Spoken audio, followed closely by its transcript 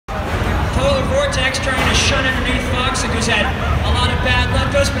Vortex trying to shun underneath Foxic, who's had a lot of bad luck.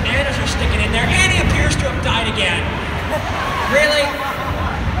 Those bananas are sticking in there, and he appears to have died again. Really?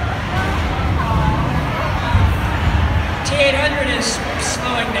 T800 is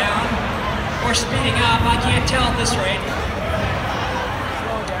slowing down, or speeding up, I can't tell at this rate.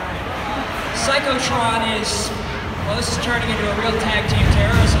 Psychotron is, well, this is turning into a real tag team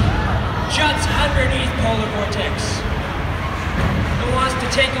terrorism. Juts underneath Polar Vortex. Who wants to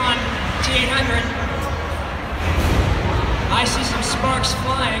take on T800? I see some sparks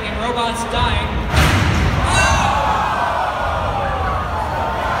flying and robots dying.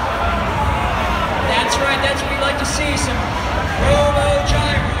 That's right, that's what we like to see, some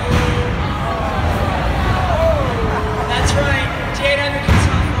Robo-Gyro. That's right, T800 can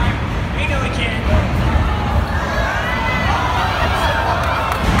self-fire. We know he can.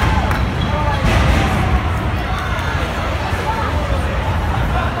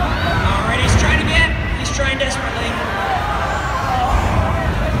 Alright, he's trying again. He's trying desperately.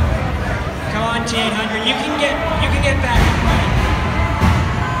 Come on, T800, you can get back up, right?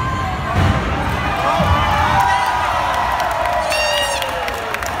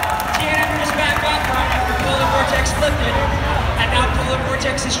 Lifted, and now Polar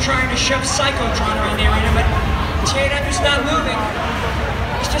Vortex is trying to shove Psychotron around the arena, but T800's not moving.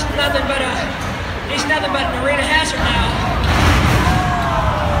 He's just nothing but an arena hazard now.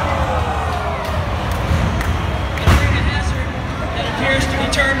 An arena hazard that appears to be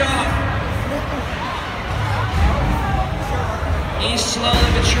turned off. He's slowly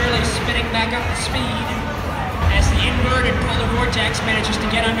but surely spinning back up to speed as the inverted Polar Vortex manages to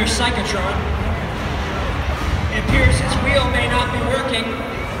get under Psychotron. It appears his wheel may not be working,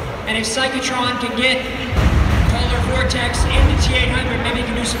 and if Psychotron can get Polar Vortex into T800, maybe he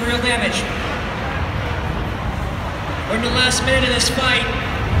can do some real damage. We're in the last minute of this fight,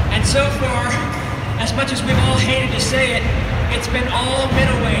 and so far, as much as we've all hated to say it, it's been all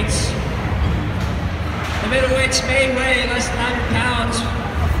middleweights. The middleweights may weigh less than 100 pounds,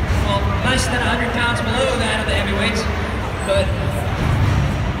 well, less than 100 pounds below that of the heavyweights, but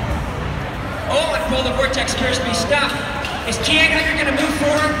oh, and Polar Vortex appears to be stuck. Is T800 going to move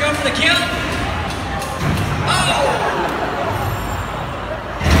forward and go for the kill? Oh!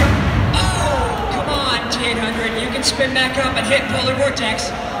 Oh! Come on, T800. You can spin back up and hit Polar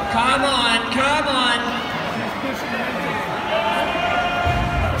Vortex. Come on, come on.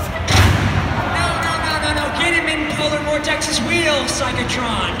 No. Get him in Polar Vortex's wheel,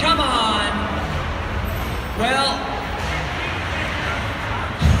 Psychotron. Come on. Well,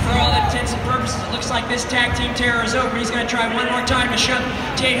 for all intents and purposes, it looks like this tag team terror is over. He's going to try one more time to shove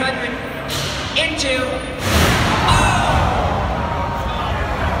T800 into... Oh!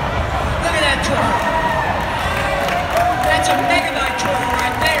 Look at that torque. That's a megabyte torque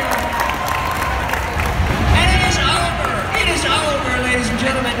right there. And it is over. It is over, ladies and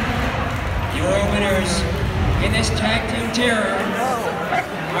gentlemen. Your winners in this tag team terror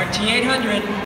are T800